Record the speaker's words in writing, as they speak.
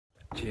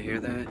Did you hear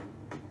that?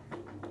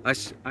 I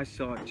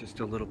saw it just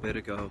a little bit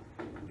ago.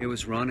 It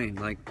was running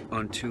like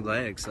on two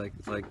legs, like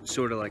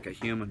sort of like a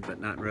human, but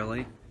not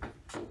really.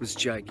 It was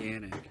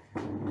gigantic.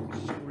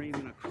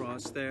 Screaming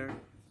across there,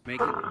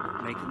 making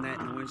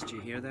that noise. Did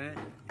you hear that?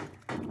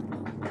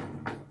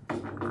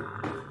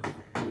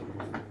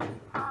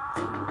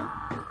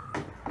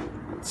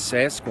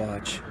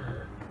 Sasquatch.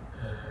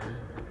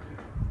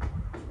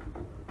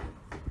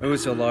 It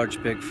was a large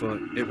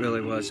Bigfoot. It really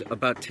was.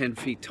 About 10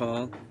 feet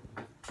tall.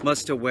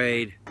 Must have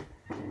weighed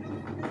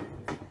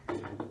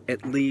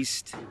at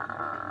least,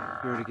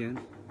 hear it again,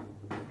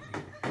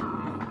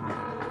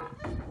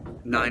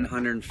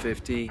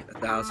 950,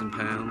 1,000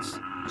 pounds.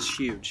 It's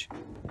huge.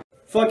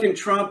 Fucking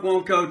Trump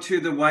won't go to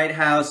the White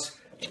House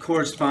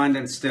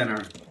Correspondents'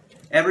 Dinner.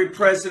 Every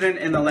president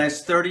in the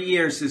last 30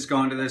 years has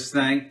gone to this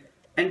thing,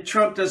 and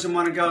Trump doesn't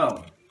want to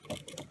go.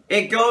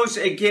 It goes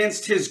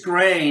against his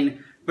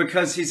grain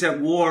because he's at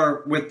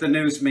war with the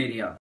news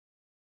media.